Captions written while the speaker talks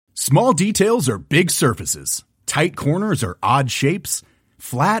Small details are big surfaces. Tight corners are odd shapes.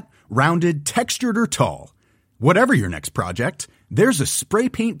 Flat, rounded, textured, or tall. Whatever your next project, there's a spray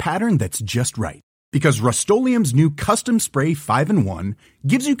paint pattern that's just right. Because Rust-Oleum's new Custom Spray 5-in-1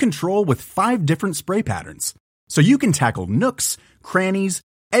 gives you control with 5 different spray patterns. So you can tackle nooks, crannies,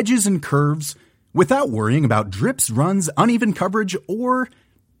 edges, and curves without worrying about drips, runs, uneven coverage, or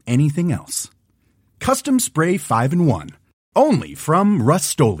anything else. Custom Spray 5-in-1. Only from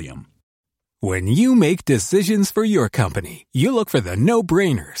Rust-Oleum. When you make decisions for your company, you look for the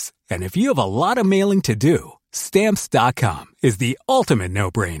no-brainers. And if you have a lot of mailing to do, Stamps.com is the ultimate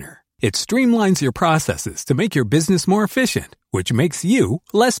no-brainer. It streamlines your processes to make your business more efficient, which makes you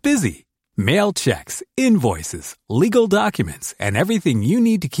less busy. Mail checks, invoices, legal documents, and everything you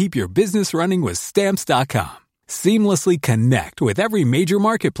need to keep your business running with Stamps.com. Seamlessly connect with every major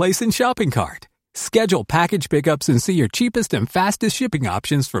marketplace and shopping cart. Schedule package pickups and see your cheapest and fastest shipping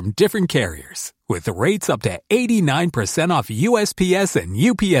options from different carriers. With rates up to 89% off USPS and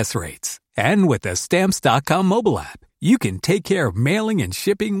UPS rates. And with the Stamps.com mobile app, you can take care of mailing and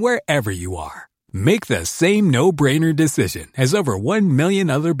shipping wherever you are. Make the same no-brainer decision as over 1 million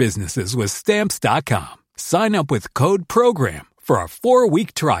other businesses with Stamps.com. Sign up with code PROGRAM for a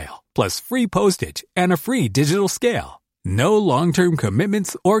 4-week trial, plus free postage and a free digital scale. No long-term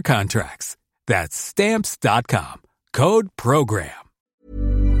commitments or contracts. That's Stamps.com. Code PROGRAM.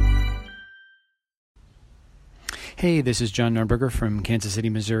 Hey, this is John Nurnberger from Kansas City,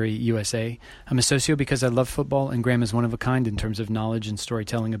 Missouri, USA. I'm a socio because I love football, and Graham is one of a kind in terms of knowledge and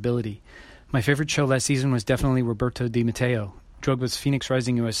storytelling ability. My favorite show last season was definitely Roberto Di Matteo. Drogba's Phoenix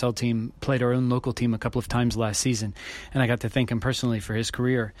Rising USL team played our own local team a couple of times last season, and I got to thank him personally for his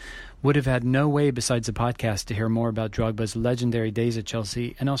career. Would have had no way besides the podcast to hear more about Drogba's legendary days at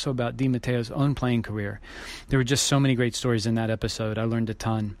Chelsea and also about Di Matteo's own playing career. There were just so many great stories in that episode. I learned a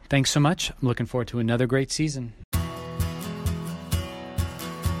ton. Thanks so much. I'm looking forward to another great season.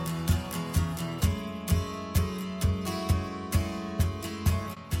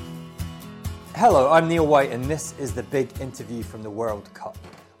 Hello, I'm Neil White, and this is the big interview from the World Cup.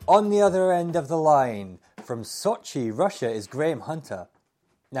 On the other end of the line, from Sochi, Russia, is Graham Hunter.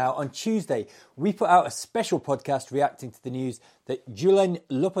 Now, on Tuesday, we put out a special podcast reacting to the news that Julen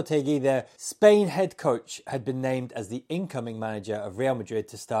Lopetegui, the Spain head coach, had been named as the incoming manager of Real Madrid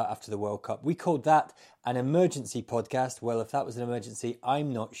to start after the World Cup. We called that an emergency podcast. Well, if that was an emergency,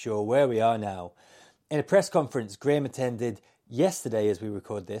 I'm not sure where we are now. In a press conference Graham attended yesterday, as we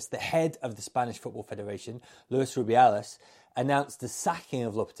record this, the head of the Spanish Football Federation, Luis Rubiales, announced the sacking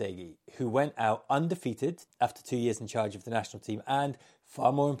of Lopetegui, who went out undefeated after 2 years in charge of the national team and,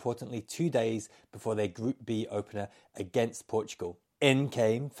 far more importantly, 2 days before their Group B opener against Portugal. In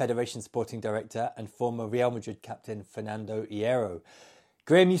came Federation Sporting Director and former Real Madrid captain Fernando Hierro.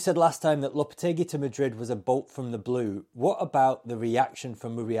 Graham, you said last time that Lopetegui to Madrid was a bolt from the blue. What about the reaction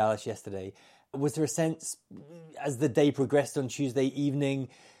from Rubiales yesterday? Was there a sense, as the day progressed on Tuesday evening,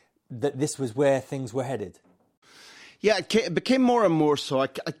 that this was where things were headed? Yeah, it became more and more so.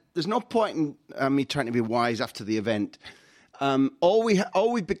 There's no point in me trying to be wise after the event. All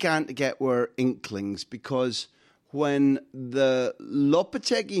we began to get were inklings, because when the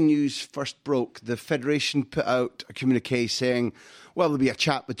Lopetegui news first broke, the Federation put out a communiqué saying, well, there'll be a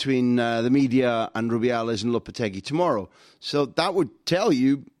chat between the media and Rubiales and Lopetegui tomorrow. So that would tell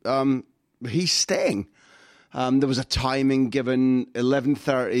you he's staying. There was a timing given,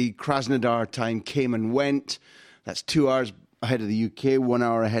 11:30 Krasnodar time came and went. That's 2 hours ahead of the UK, 1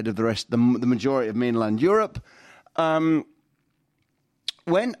 hour ahead of the majority of mainland Europe. There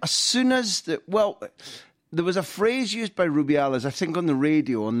was a phrase used by Rubiales, I think on the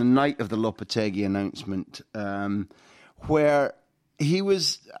radio on the night of the Lopetegui announcement, where he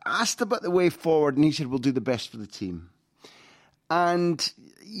was asked about the way forward and he said, we'll do the best for the team. And,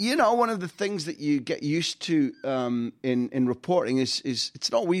 you know, one of the things that you get used to in reporting is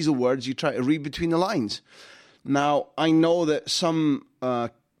it's not weasel words. You try to read between the lines. Now, I know that some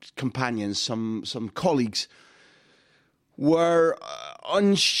companions, some colleagues were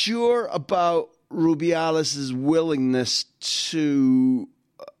unsure about Rubiales' willingness to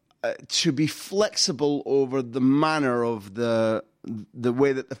be flexible over the manner of the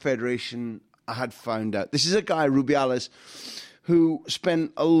way that the Federation had found out. This is a guy, Rubiales, who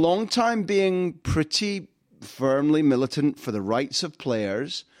spent a long time being pretty firmly militant for the rights of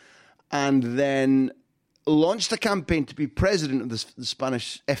players, and then launched a campaign to be president of the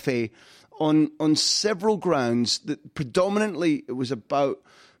Spanish FA on several grounds. That predominantly it was about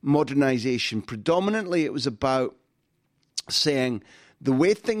modernization. Predominantly it was about saying the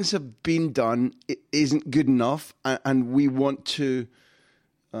way things have been done, it isn't good enough, and we want to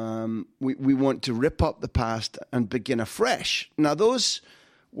We want to rip up the past and begin afresh. Now, those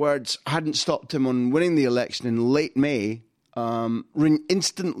words hadn't stopped him on winning the election in late May,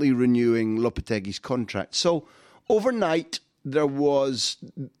 instantly renewing Lopetegui's contract. So overnight, there was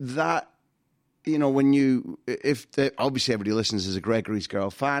that, obviously everybody listens as a Gregory's Girl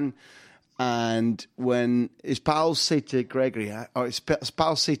fan, and when his pals say to Gregory, or his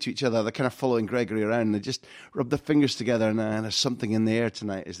pals say to each other, they're kind of following Gregory around, and they just rub their fingers together, and there's something in the air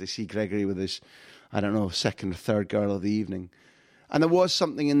tonight as they see Gregory with his, second or third girl of the evening. And there was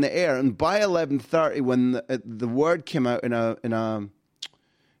something in the air, and by 11:30, when the word came out in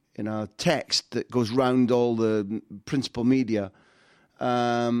a text that goes round all the principal media,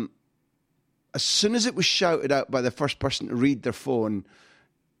 as soon as it was shouted out by the first person to read their phone,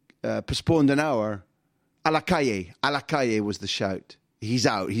 postponed an hour, a la calle was the shout. He's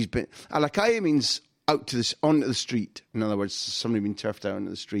out. A la calle means out onto the street. In other words, somebody being turfed out onto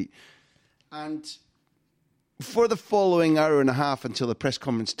the street. And for the following hour and a half until the press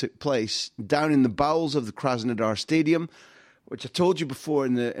conference took place, down in the bowels of the Krasnodar Stadium, which I told you before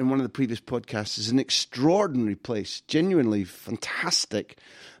in one of the previous podcasts, is an extraordinary place, genuinely fantastic,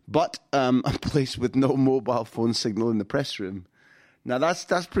 but a place with no mobile phone signal in the press room. Now,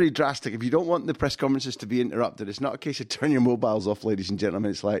 that's pretty drastic. If you don't want the press conferences to be interrupted, it's not a case of turn your mobiles off, ladies and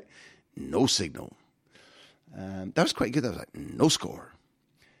gentlemen. It's like, no signal. That was quite good. That was like, no score.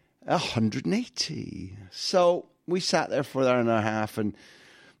 180. So we sat there for an hour and a half, and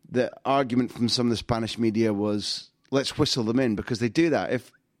the argument from some of the Spanish media was, let's whistle them in, because they do that.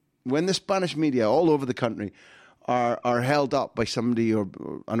 When the Spanish media all over the country are held up by somebody or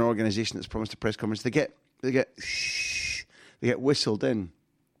an organisation that's promised a press conference, they get whistled in.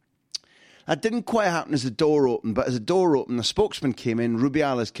 That didn't quite happen as the door opened, but as the door opened, a spokesman came in,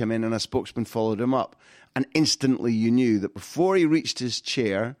 Rubiales came in, and a spokesman followed him up. And instantly you knew that before he reached his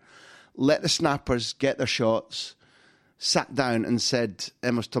chair, let the snappers get their shots, sat down and said,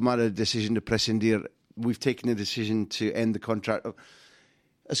 hemos tomado la decisión de prescindir. We've taken a decision to end the contract.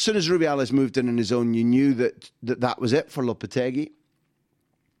 As soon as Rubiales moved in on his own, you knew that was it for Lopetegui.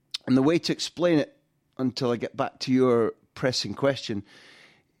 And the way to explain it, until I get back to your pressing question,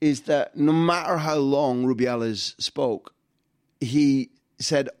 is that no matter how long Rubiales spoke, he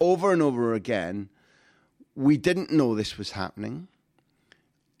said over and over again, we didn't know this was happening.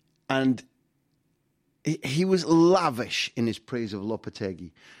 And he was lavish in his praise of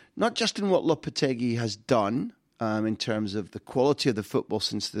Lopetegui, not just in what Lopetegui has done in terms of the quality of the football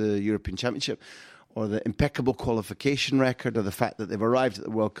since the European Championship, or the impeccable qualification record, or the fact that they've arrived at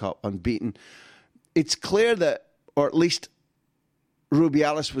the World Cup unbeaten. It's clear that, or at least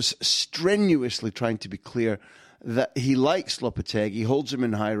Rubiales was strenuously trying to be clear, that he likes Lopetegui, holds him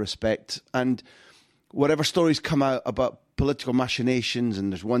in high respect, and whatever stories come out about political machinations,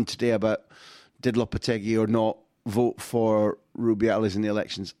 and there's one today about did Lopetegui or not vote for Rubiales in the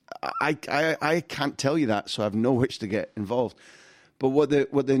elections, I can't tell you that, so I have no wish to get involved. But what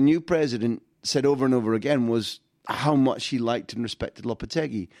the new president said over and over again was how much he liked and respected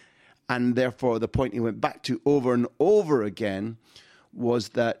Lopetegui. And therefore, the point he went back to over and over again was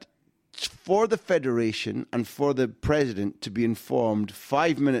that for the federation and for the president to be informed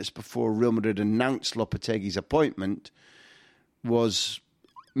 5 minutes before Real Madrid announced Lopetegui's appointment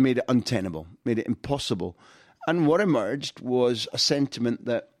made it untenable, made it impossible. And what emerged was a sentiment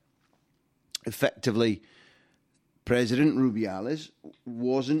that effectively President Rubiales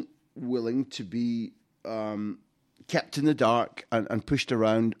wasn't willing to be kept in the dark and pushed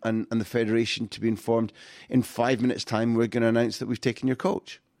around, and the federation to be informed in 5 minutes' time, we're going to announce that we've taken your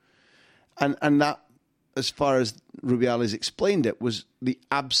coach. And that, as far as Rubiales explained it, was the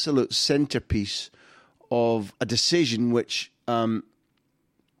absolute centerpiece of a decision which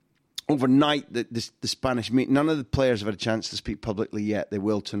overnight the Spanish meet. None of the players have had a chance to speak publicly yet. They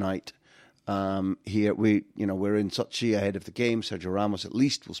will tonight. Here we're in Sochi ahead of the game. Sergio Ramos at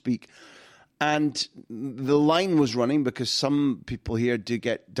least will speak. And the line was running because some people here do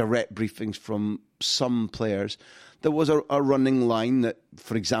get direct briefings from some players. There was a running line that,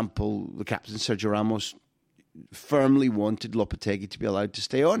 for example, the captain Sergio Ramos firmly wanted Lopetegui to be allowed to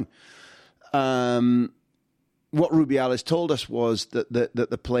stay on. What Rubiales told us was that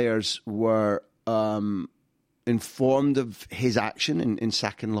the players were informed of his action in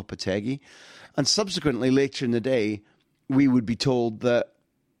sacking Lopetegui. And subsequently, later in the day, we would be told that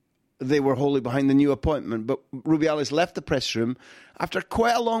they were wholly behind the new appointment. But Rubiales left the press room after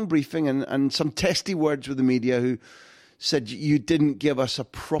quite a long briefing and some testy words with the media, who said, you didn't give us a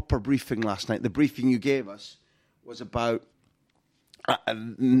proper briefing last night. The briefing you gave us was about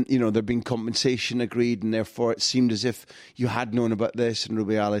there'd been compensation agreed, and therefore it seemed as if you had known about this. And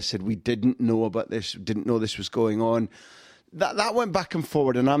Rubiales said, we didn't know about this, didn't know this was going on. That went back and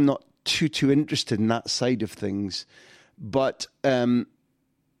forward, and I'm not too interested in that side of things. But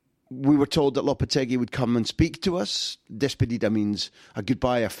we were told that Lopetegui would come and speak to us. Despedida means a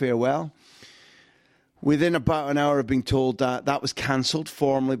goodbye, a farewell. Within about an hour of being told that was cancelled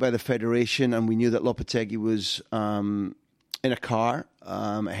formally by the Federation, and we knew that Lopetegui was in a car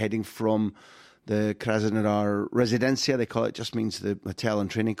heading from the Krasnodar Residencia, they call it, just means the hotel and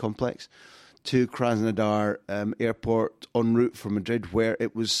training complex, to Krasnodar airport en route for Madrid, where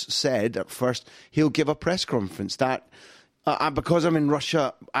it was said at first he'll give a press conference. That because I'm in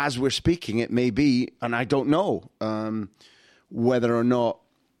Russia as we're speaking, it may be, and I don't know whether or not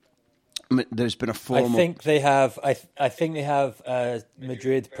there's been a formal. I think they have. I think they have a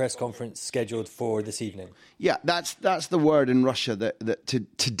Madrid press conference scheduled for this evening. Yeah, that's the word in Russia that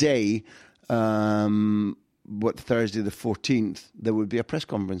today, Thursday the 14th, there would be a press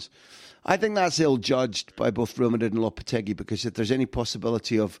conference. I think that's ill-judged by both Real Madrid and Lopetegui, because if there's any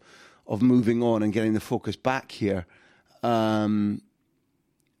possibility of moving on and getting the focus back here, then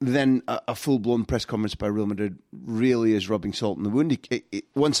a full-blown press conference by Real Madrid really is rubbing salt in the wound.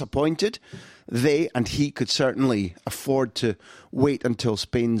 Once appointed, they and he could certainly afford to wait until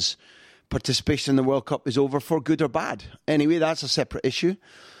Spain's participation in the World Cup is over, for good or bad. Anyway, that's a separate issue.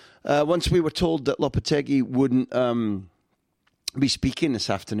 Once we were told that Lopetegui wouldn't be speaking this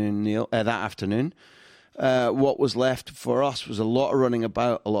afternoon, Neil, that afternoon, what was left for us was a lot of running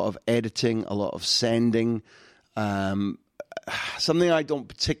about, a lot of editing, a lot of sending, something I don't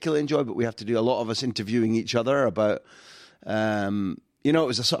particularly enjoy, but we have to do, a lot of us interviewing each other about, it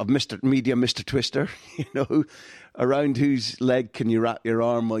was a sort of Mr. Twister, around whose leg can you wrap your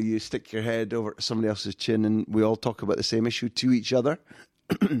arm while you stick your head over somebody else's chin, and we all talk about the same issue to each other.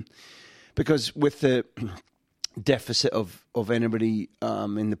 Because with the deficit of anybody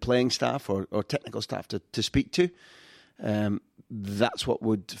in the playing staff or technical staff to speak to, that's what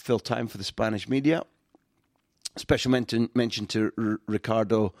would fill time for the Spanish media. Special mention to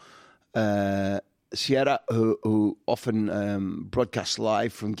Ricardo Sierra, who often broadcasts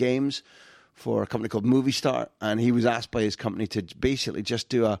live from games for a company called Movistar, and he was asked by his company to basically just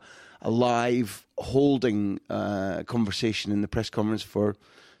do a live holding conversation in the press conference for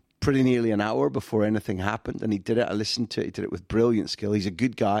pretty nearly an hour before anything happened, and he did it. I listened to it. He did it with brilliant skill. He's a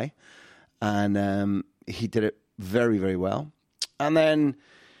good guy, and he did it very, very well. And then,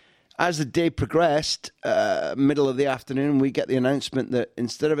 as the day progressed, middle of the afternoon, we get the announcement that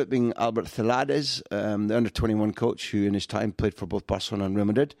instead of it being Albert Celades, the under-21 coach who in his time played for both Barcelona and Real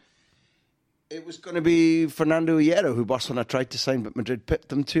Madrid, it was going to be Fernando Hierro, who Barcelona tried to sign, but Madrid pipped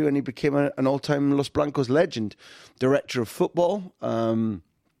them to, and he became an all-time Los Blancos legend, director of football,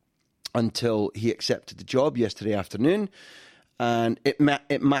 until he accepted the job yesterday afternoon. And it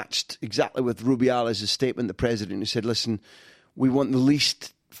matched exactly with Rubiales' statement, the president, who said, listen, we want the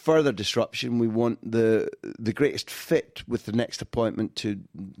least further disruption. We want the greatest fit with the next appointment to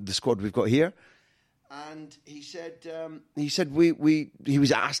the squad we've got here. And he said he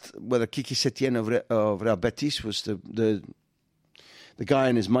was asked whether Quique Setién of Real Betis was the guy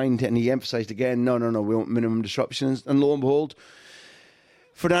in his mind, and he emphasised again, no, we want minimum disruptions. And lo and behold,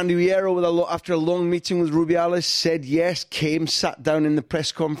 Fernando Hierro, after a long meeting with Rubiales, said yes, sat down in the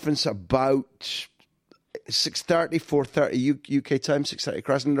press conference about 6:30, 4:30 UK time, 6:30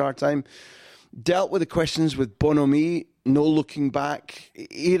 Krasnodar time, dealt with the questions with bonhomie, no looking back.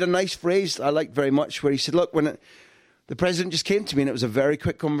 He had a nice phrase I liked very much where he said, look, the president just came to me and it was a very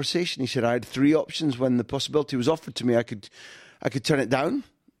quick conversation. He said, I had three options when the possibility was offered to me. I could turn it down,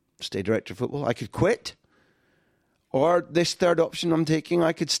 stay director of football. I could quit. Or this third option I'm taking,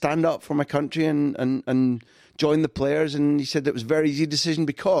 I could stand up for my country and join the players. And he said it was a very easy decision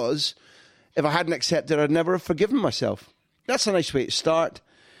because if I hadn't accepted, I'd never have forgiven myself. That's a nice way to start.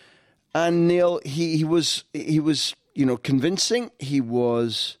 And Neil, he was convincing. He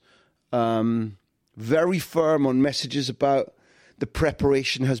was very firm on messages about the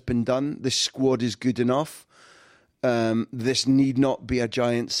preparation has been done. This squad is good enough. This need not be a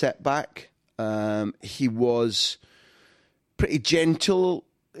giant setback. He was pretty gentle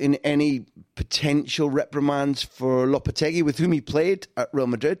in any potential reprimands for Lopetegui, with whom he played at Real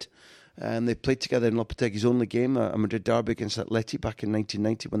Madrid. They played together in Lopetegui's only game, a Madrid derby against Atleti back in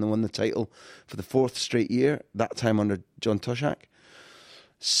 1990 when they won the title for the fourth straight year, that time under John Toshak.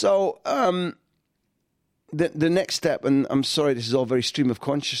 So the next step, and I'm sorry, this is all very stream of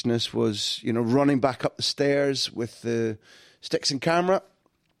consciousness, was running back up the stairs with the sticks and camera,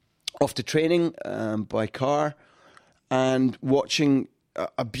 off to training by car. and watching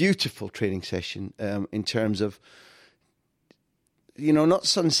a beautiful training session in terms of, not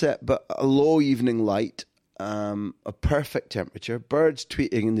sunset, but a low evening light, a perfect temperature, birds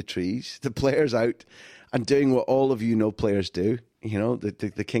tweeting in the trees, the players out and doing what all of players do.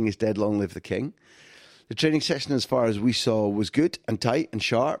 The king is dead, long live the king. The training session, as far as we saw, was good and tight and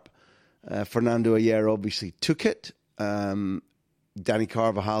sharp. Fernando Hierro obviously took it. Danny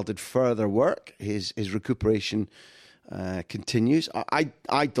Carvajal did further work. His recuperation continues.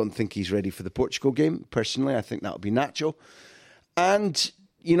 I don't think he's ready for the Portugal game, personally. I think that'll be Nacho. And,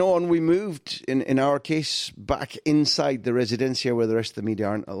 and we moved, in our case, back inside the Residencia, where the rest of the media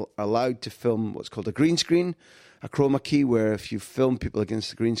aren't allowed to film what's called a green screen, a chroma key, where if you film people against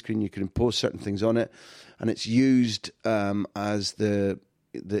the green screen, you can impose certain things on it. And it's used as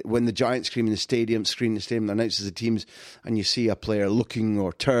when the giant screen in the stadium announces the teams, and you see a player looking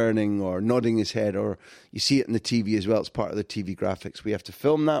or turning or nodding his head, or you see it in the TV as well. It's part of the TV graphics. We have to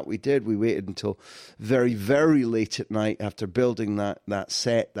film that. We did. We waited until very, very late at night after building that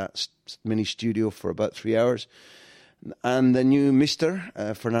set, that mini studio, for about 3 hours. And the new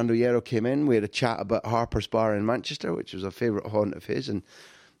Mr. Fernando Hierro came in. We had a chat about Harper's Bar in Manchester, which was a favourite haunt of his, and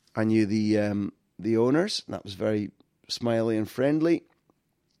I knew the owners. That was very smiley and friendly.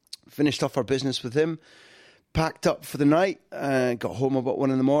 Finished off our business with him, packed up for the night, got home about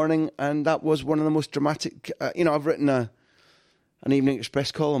 1 a.m, and that was one of the most dramatic. I've written an Evening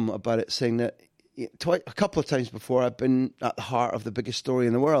Express column about it, saying that a couple of times before I've been at the heart of the biggest story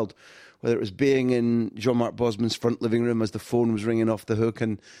in the world, whether it was being in Jean-Marc Bosman's front living room as the phone was ringing off the hook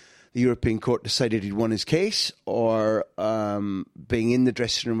and the European Court decided he'd won his case, or being in the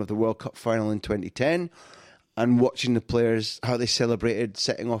dressing room of the World Cup final in 2010. And watching the players, how they celebrated,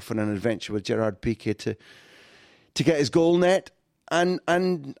 setting off on an adventure with Gerard Piqué to get his goal net. And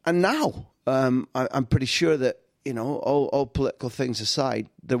now, I'm pretty sure that, all political things aside,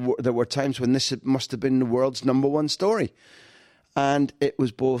 there were times when this must have been the world's number one story. And it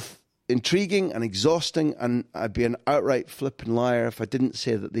was both intriguing and exhausting, and I'd be an outright flipping liar if I didn't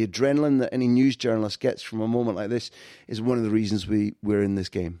say that the adrenaline that any news journalist gets from a moment like this is one of the reasons we're in this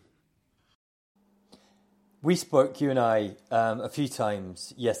game. We spoke, you and I, a few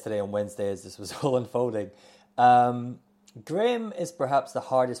times yesterday on Wednesday as this was all unfolding. Graham is perhaps the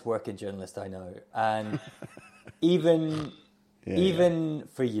hardest working journalist I know. And even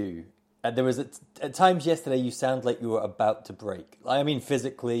for you, there was at times yesterday you sound like you were about to break. I mean,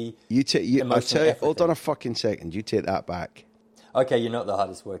 physically, I'll tell you, hold on a fucking second. You take that back. Okay, you're not the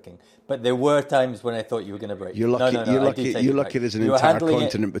hardest working. But there were times when I thought you were going to break. You're lucky, you're lucky there's an entire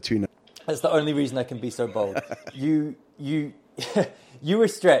continent between us. That's the only reason I can be so bold. You were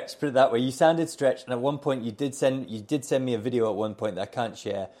stretched, put it that way. You sounded stretched, and at one point you did send me a video at one point that I can't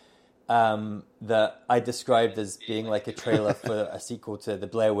share, that I described as being like a trailer for a sequel to the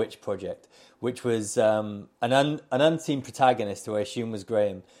Blair Witch Project, which was an unseen protagonist, who I assume was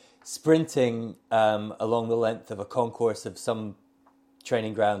Graham, sprinting along the length of a concourse of some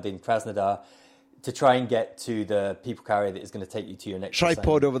training ground in Krasnodar, to try and get to the people carrier that is going to take you to your next tripod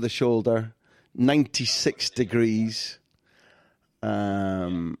assignment. Over the shoulder, 96 degrees.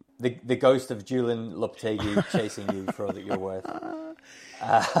 The ghost of Julian Lopetegui chasing you for all that you're worth.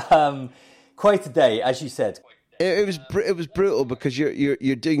 Quite a day, as you said. It was brutal because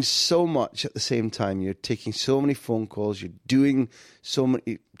you're doing so much at the same time. You're taking so many phone calls. You're doing so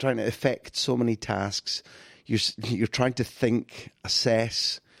many, trying to effect so many tasks. You're trying to think,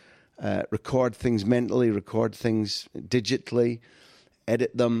 assess. Record things mentally, record things digitally,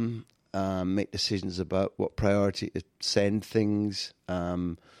 edit them, make decisions about what priority to send things.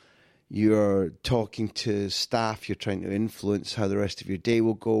 You're talking to staff, you're trying to influence how the rest of your day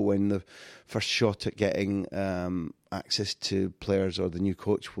will go, when the first shot at getting access to players or the new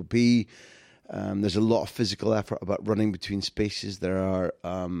coach will be. There's a lot of physical effort about running between spaces. There are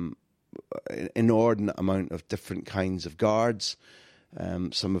an inordinate amount of different kinds of guards.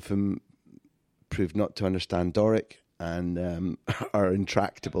 Some of whom proved not to understand Doric and are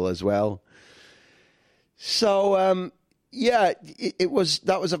intractable as well. So it was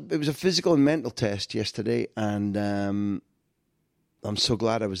a physical and mental test yesterday, and I'm so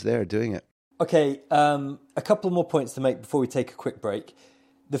glad I was there doing it. Okay, a couple more points to make before we take a quick break.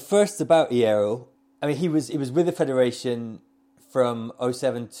 The first about Hierro. I mean, he was with the Federation from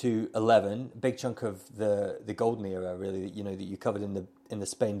 07 to 11, a big chunk of the golden era, really, that you covered in the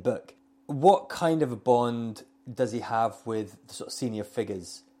Spain book. What kind of a bond does he have with the sort of senior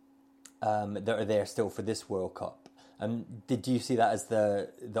figures that are there still for this World Cup? Did you see that as the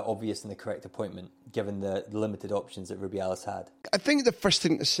obvious and the correct appointment, given the limited options that Rubiales had? I think the first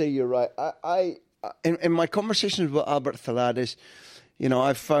thing to say, you're right. in my conversations with Albert Thalades,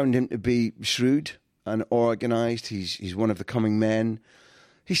 I've found him to be shrewd and organised. He's one of the coming men.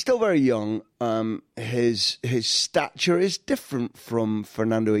 He's still very young. His stature is different from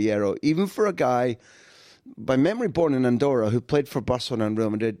Fernando Hierro. Even for a guy, by memory, born in Andorra, who played for Barcelona and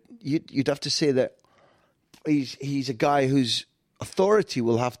Real Madrid, you'd have to say that he's a guy whose authority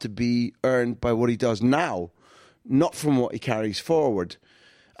will have to be earned by what he does now, not from what he carries forward.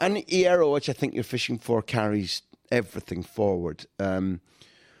 And Hierro, which I think you're fishing for, carries everything forward. When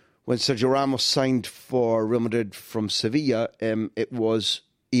Sergio Ramos signed for Real Madrid from Sevilla, it was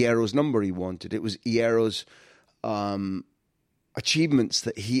Hierro's number he wanted. It was Hierro's achievements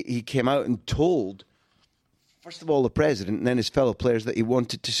that he came out and told, first of all, the president and then his fellow players, that he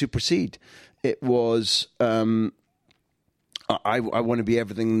wanted to supersede. It was, I want to be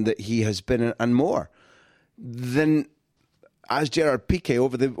everything that he has been and more. Then, as Gerard Piqué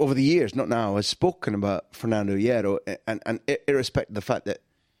over the years, not now, has spoken about Fernando Hierro, and irrespective of the fact that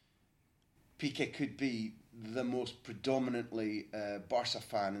Piqué could be the most predominantly Barca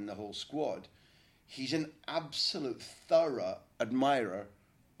fan in the whole squad, he's an absolute thorough admirer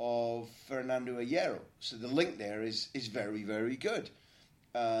of Fernando Hierro. So the link there is very, very good.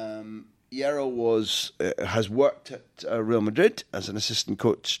 Hierro has worked at Real Madrid as an assistant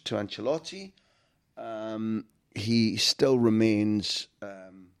coach to Ancelotti. He still remains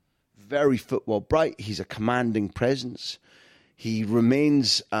very football bright. He's a commanding presence. He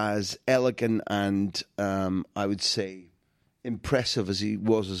remains as elegant and, I would say, impressive as he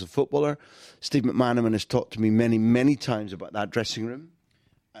was as a footballer. Steve McManaman has talked to me many, many times about that dressing room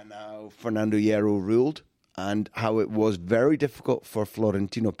and how Fernando Hierro ruled and how it was very difficult for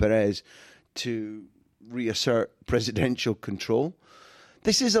Florentino Perez to reassert presidential control.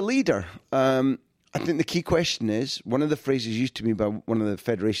 This is a leader. I think the key question is, one of the phrases used to me by one of the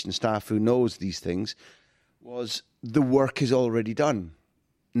federation staff who knows these things was, the work is already done.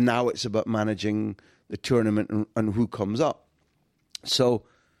 Now it's about managing the tournament and who comes up. So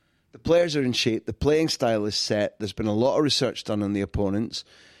the players are in shape. The playing style is set. There's been a lot of research done on the opponents.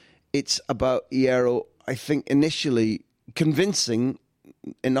 It's about Hierro, I think, initially convincing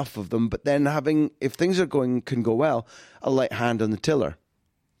enough of them, but then having, if things can go well, a light hand on the tiller.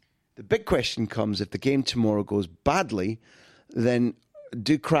 The big question comes, if the game tomorrow goes badly, then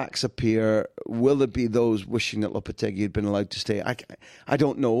do cracks appear? Will there be those wishing that Lopetegui had been allowed to stay? I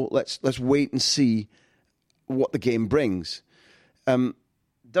don't know. Let's wait and see what the game brings.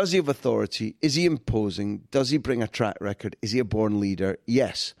 Does he have authority? Is he imposing? Does he bring a track record? Is he a born leader?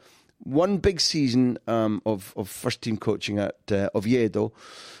 Yes. One big season of first-team coaching at Oviedo,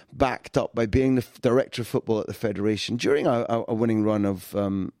 backed up by being the director of football at the Federation during a winning run of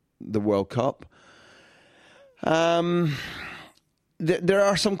the World Cup. There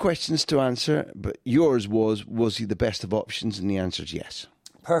are some questions to answer, but yours was he the best of options? And the answer is yes.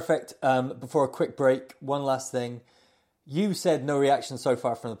 Perfect. Before a quick break, one last thing. You said no reaction so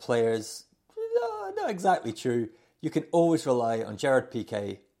far from the players. No, not exactly true. You can always rely on Gerard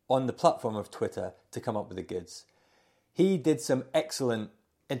Piqué on the platform of Twitter to come up with the goods. He did some excellent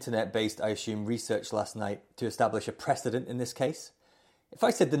internet-based, I assume, research last night to establish a precedent in this case. If I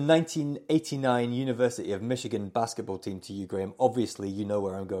said the 1989 University of Michigan basketball team to you, Graham, obviously you know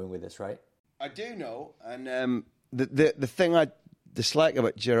where I'm going with this, right? I do know, and the thing I dislike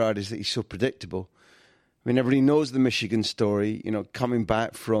about Gerard is that he's so predictable. I mean, everybody knows the Michigan story, coming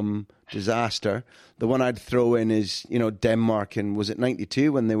back from disaster. The one I'd throw in is, Denmark, and was it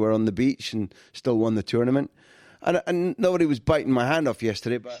 92 when they were on the beach and still won the tournament? And nobody was biting my hand off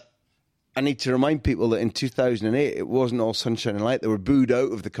yesterday, but I need to remind people that in 2008, it wasn't all sunshine and light. They were booed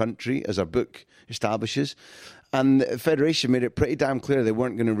out of the country, as our book establishes. And the Federation made it pretty damn clear they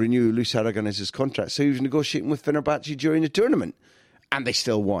weren't going to renew Luis Aragonés's contract. So he was negotiating with Fenerbahce during the tournament. And they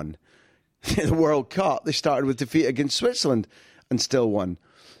still won. The World Cup, they started with defeat against Switzerland and still won.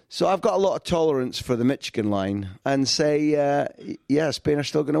 So I've got a lot of tolerance for the Michigan line and say, Spain are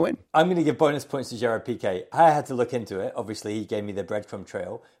still going to win. I'm going to give bonus points to Gerard Piqué. I had to look into it. Obviously, he gave me the breadcrumb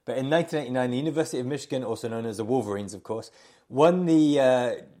trail. But in 1989, the University of Michigan, also known as the Wolverines, of course, won the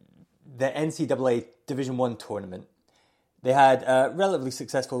NCAA Division I tournament. They had a relatively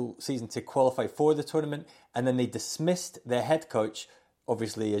successful season to qualify for the tournament, and then they dismissed their head coach,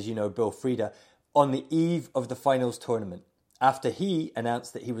 obviously, as you know, Bill Frieda, on the eve of the finals tournament, after he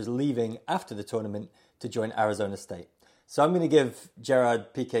announced that he was leaving after the tournament to join Arizona State. So I'm going to give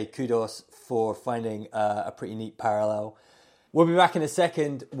Gerard Piqué kudos for finding a pretty neat parallel. We'll be back in a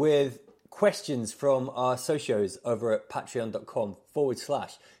second with questions from our socios over at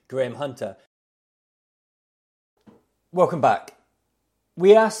patreon.com/Graham Hunter. Welcome back.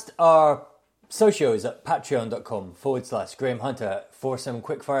 We asked our socials at patreon.com/Graham Hunter for some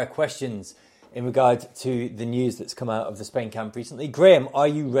quickfire questions in regard to the news that's come out of the Spain camp recently. Graham, are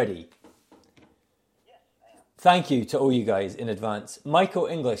you ready? Yes, I am. Thank you to all you guys in advance. Michael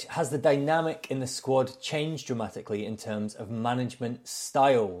English, has the dynamic in the squad changed dramatically in terms of management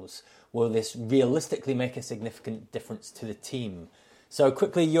styles? Will this realistically make a significant difference to the team? So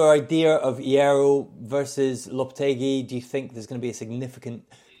quickly, your idea of Hierro versus Lopetegui, do you think there's going to be a significant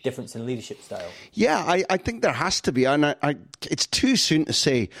difference in leadership style? Yeah, I think there has to be. And it's too soon to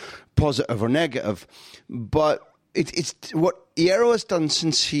say positive or negative. But it's what Hierro has done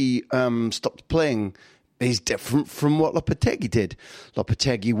since he stopped playing is different from what Lopetegui did.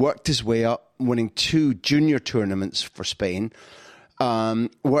 Lopetegui worked his way up, winning 2 junior tournaments for Spain.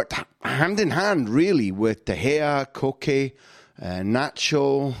 Worked hand in hand, really, with De Gea, Koke,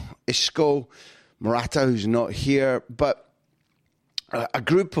 Nacho, Isco, Morata, who's not here. But a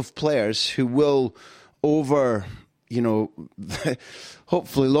group of players who will, over,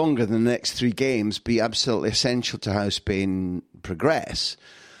 hopefully longer than the next 3 games, be absolutely essential to how Spain progress.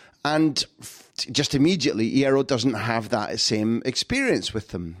 And just immediately, Hierro doesn't have that same experience with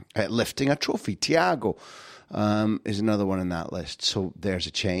them at lifting a trophy. Thiago is another one on that list. So there's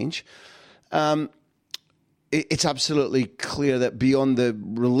a change. It's absolutely clear that beyond the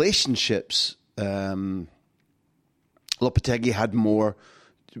relationships, Lopetegui had more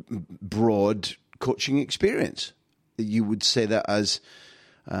broad coaching experience. You would say that as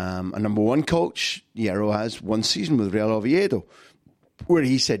a number 1 coach, Hierro has 1 season with Real Oviedo, where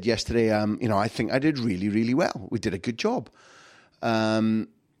he said yesterday, I think I did really, really well. We did a good job. I'm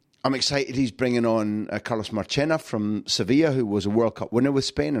excited he's bringing on Carlos Marchena from Sevilla, who was a World Cup winner with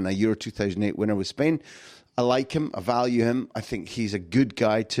Spain and a Euro 2008 winner with Spain. I like him. I value him. I think he's a good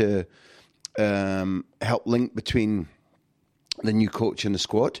guy to help link between the new coach and the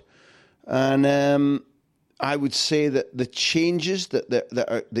squad. And I would say that the changes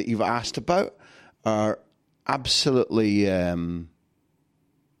that you've asked about are absolutely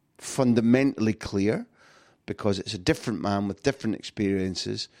fundamentally clear, because it's a different man with different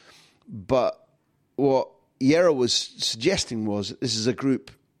experiences. But what Hierro was suggesting was that this is a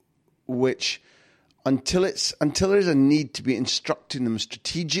group which, until there's a need to be instructing them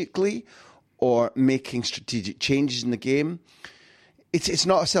strategically or making strategic changes in the game, it's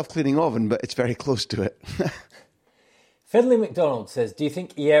not a self-cleaning oven, but it's very close to it. Finley McDonald says, do you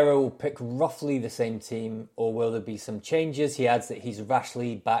think Hierro will pick roughly the same team, or will there be some changes? He adds that he's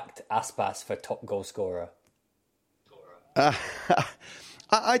rashly backed Aspas for top goal scorer.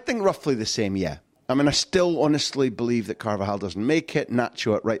 I think roughly the same, yeah. I mean, I still honestly believe that Carvajal doesn't make it.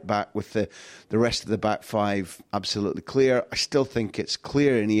 Nacho at right back with the rest of the back 5 absolutely clear. I still think it's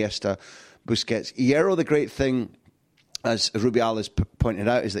clear Iniesta, Busquets. Hierro, the great thing, as Rubiales pointed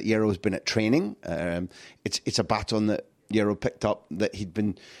out, is that Hierro has been at training. It's a baton that Hierro picked up, that he'd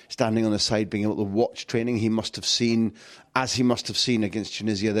been standing on the side being able to watch training. He must have seen, as he must have seen against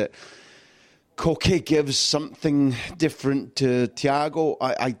Tunisia, that Koke gives something different to Thiago.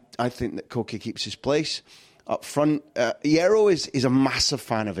 I think that Koke keeps his place up front. Hierro is a massive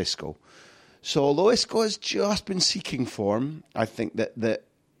fan of Isco. So although Isco has just been seeking form, I think that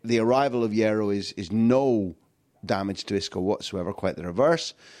the arrival of Hierro is no damage to Isco whatsoever, quite the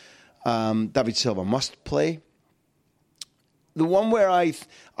reverse. David Silva must play. The one where I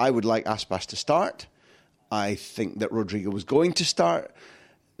would like Aspas to start, I think that Rodrigo was going to start.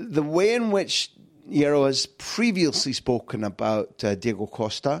 The way in which Hierro has previously spoken about Diego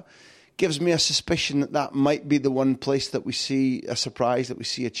Costa gives me a suspicion that might be the one place that we see a surprise, that we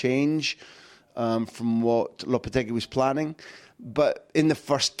see a change from what Lopetegui was planning. But in the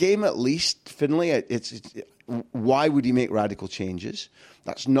first game, at least, Finlay, why would he make radical changes?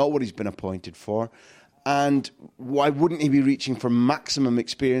 That's not what he's been appointed for. And why wouldn't he be reaching for maximum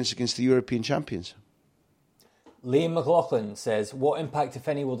experience against the European champions? Liam McLaughlin says, what impact, if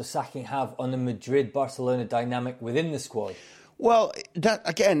any, will the sacking have on the Madrid-Barcelona dynamic within the squad? Well,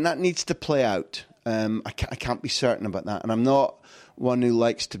 that needs to play out. I can't be certain about that. And I'm not one who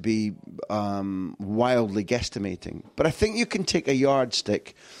likes to be wildly guesstimating. But I think you can take a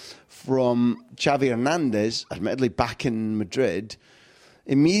yardstick from Xavi Hernandez, admittedly back in Madrid,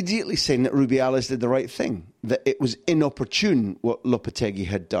 immediately saying that Rubiales did the right thing, that it was inopportune what Lopetegui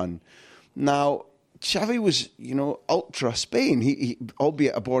had done. Now, Xavi was, ultra Spain. He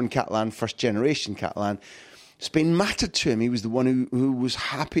albeit a born Catalan, first generation Catalan. Spain mattered to him. He was the one who was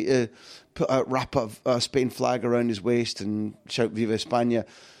happy to wrap a Spain flag around his waist and shout Viva España,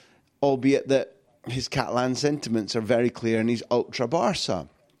 albeit that his Catalan sentiments are very clear and he's ultra Barca.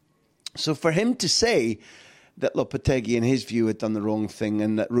 So for him to say that Lopetegui, in his view, had done the wrong thing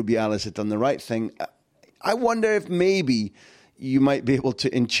and that Rubiales had done the right thing. I wonder if maybe you might be able to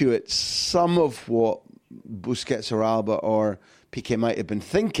intuit some of what Busquets or Alba or Piqué might have been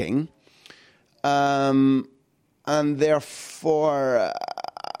thinking. And therefore,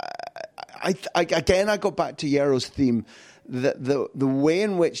 I go back to Hierro's theme, that the way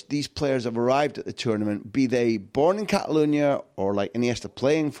in which these players have arrived at the tournament, be they born in Catalonia or like Iniesta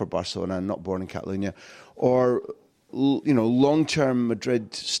playing for Barcelona and not born in Catalonia, or long-term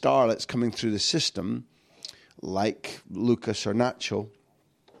Madrid starlets coming through the system like Lucas or Nacho,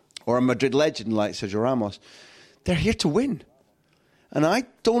 or a Madrid legend like Sergio Ramos, they're here to win. And I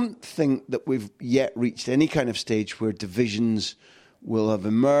don't think that we've yet reached any kind of stage where divisions will have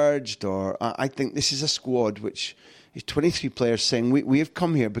emerged, or I think this is a squad which is 23 players saying we have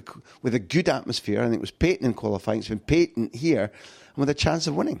come here with a good atmosphere. I think it was patent in qualifying, it's been patent here, and with a chance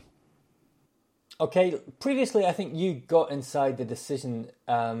of winning. Okay, previously I think you got inside the decision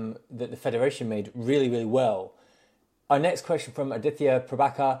that the Federation made really, really well. Our next question from Aditya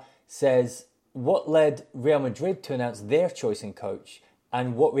Prabhakar says, what led Real Madrid to announce their choice in coach,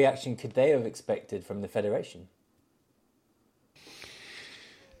 and what reaction could they have expected from the Federation?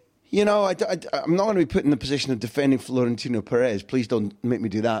 I'm not going to be put in the position of defending Florentino Perez. Please don't make me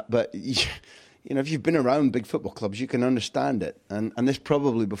do that. But, if you've been around big football clubs, you can understand it. And this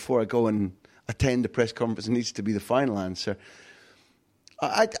probably, before I go and attend the press conference, needs to be the final answer.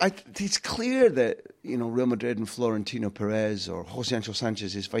 It's clear that, Real Madrid and Florentino Perez or Jose Antonio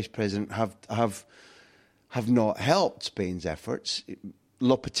Sanchez, his vice president, have not helped Spain's efforts.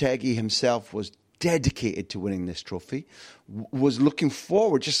 Lopetegui himself was dedicated to winning this trophy, was looking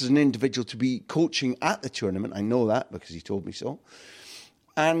forward just as an individual to be coaching at the tournament. I know that because he told me so.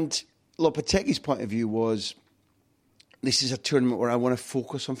 And Lopetegui's point of view was, this is a tournament where I want to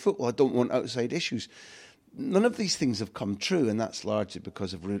focus on football. I don't want outside issues. None of these things have come true, and that's largely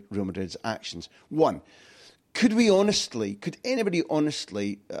because of Real Madrid's actions. One, could anybody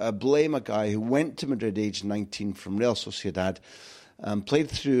honestly blame a guy who went to Madrid aged 19 from Real Sociedad, played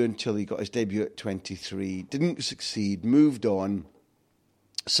through until he got his debut at 23, didn't succeed, moved on,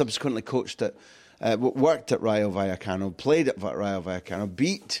 subsequently worked at Rayo Vallecano, played at Rayo Vallecano,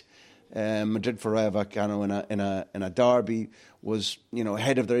 beat Madrid for Rayo Vallecano in a derby, was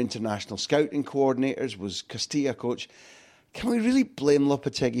head of their international scouting coordinators, was Castilla coach. Can we really blame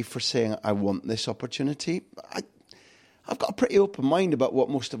Lopetegui for saying, I want this opportunity? I've got a pretty open mind about what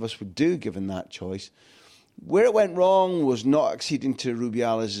most of us would do given that choice. Where it went wrong was not acceding to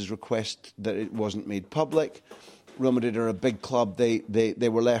Rubiales' request that it wasn't made public. Real Madrid are a big club. They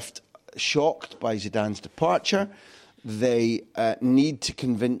were left shocked by Zidane's departure. They need to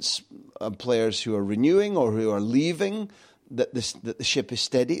convince players who are renewing or who are leaving that the ship is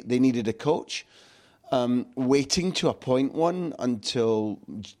steady. They needed a coach. Waiting to appoint one until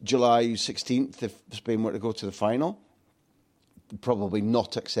July 16th if Spain were to go to the final. Probably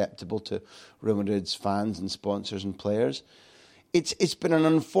not acceptable to Real Madrid's fans and sponsors and players. It's been an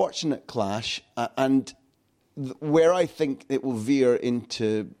unfortunate clash, and where I think it will veer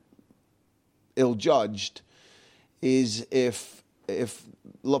into ill-judged is if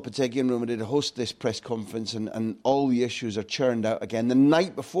Lopetegui and Real Madrid host this press conference and all the issues are churned out again the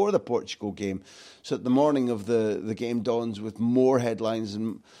night before the Portugal game, so that the morning of the game dawns with more headlines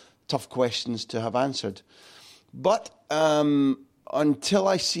and tough questions to have answered. But until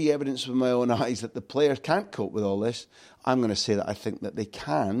I see evidence with my own eyes that the players can't cope with all this, I'm going to say that I think that they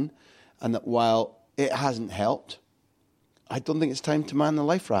can, and that while it hasn't helped, I don't think it's time to man the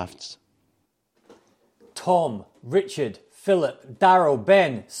life rafts. Tom, Richard, Philip, Daryl,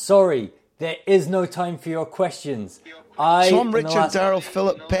 Ben, sorry, there is no time for your questions. Tom, Richard, Daryl,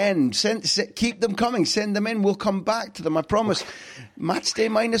 Philip, Ben, keep them coming, send them in, we'll come back to them, I promise. Matchday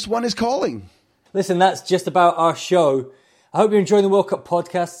 -1 is calling. Listen, that's just about our show. I hope you're enjoying the World Cup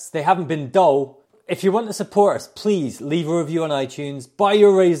podcasts. They haven't been dull. If you want to support us, please leave a review on iTunes. Buy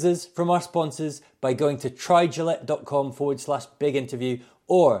your razors from our sponsors by going to trygillette.com/big interview,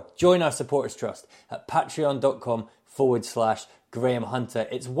 or join our supporters trust at patreon.com/Graham Hunter.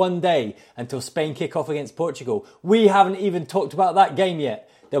 It's one day until Spain kick off against Portugal. We haven't even talked about that game yet.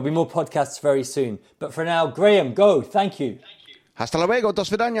 There'll be more podcasts very soon. But for now, Graham, go. Thank you. Hasta luego. Do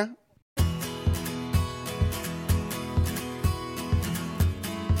svidania.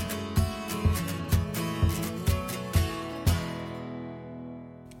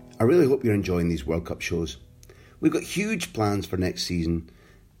 I really hope you're enjoying these World Cup shows. We've got huge plans for next season,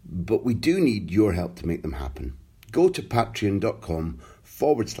 but we do need your help to make them happen. Go to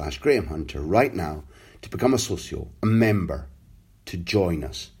patreon.com/Graham Hunter right now to become a socio, a member, to join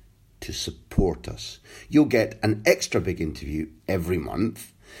us. to support us. You'll get an extra big interview every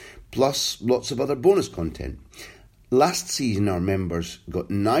month, plus lots of other bonus content. Last season, our members got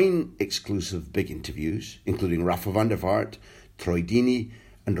 9 exclusive big interviews, including Rafa van der Vaart, Troy Deeney,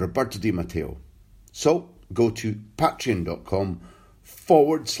 and Roberto Di Matteo. So go to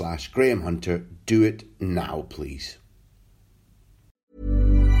patreon.com/Graham Hunter. Do it now, please.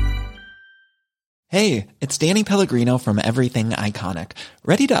 Hey, it's Danny Pellegrino from Everything Iconic.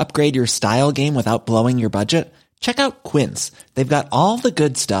 Ready to upgrade your style game without blowing your budget? Check out Quince. They've got all the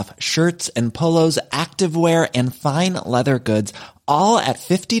good stuff, shirts and polos, activewear, and fine leather goods, all at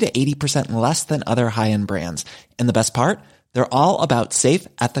 50 to 80% less than other high-end brands. And the best part? They're all about safe,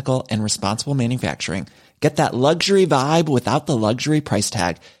 ethical, and responsible manufacturing. Get that luxury vibe without the luxury price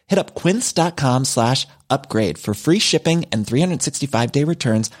tag. Hit up quince.com/upgrade for free shipping and 365-day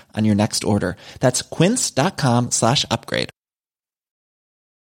returns on your next order. That's quince.com/upgrade.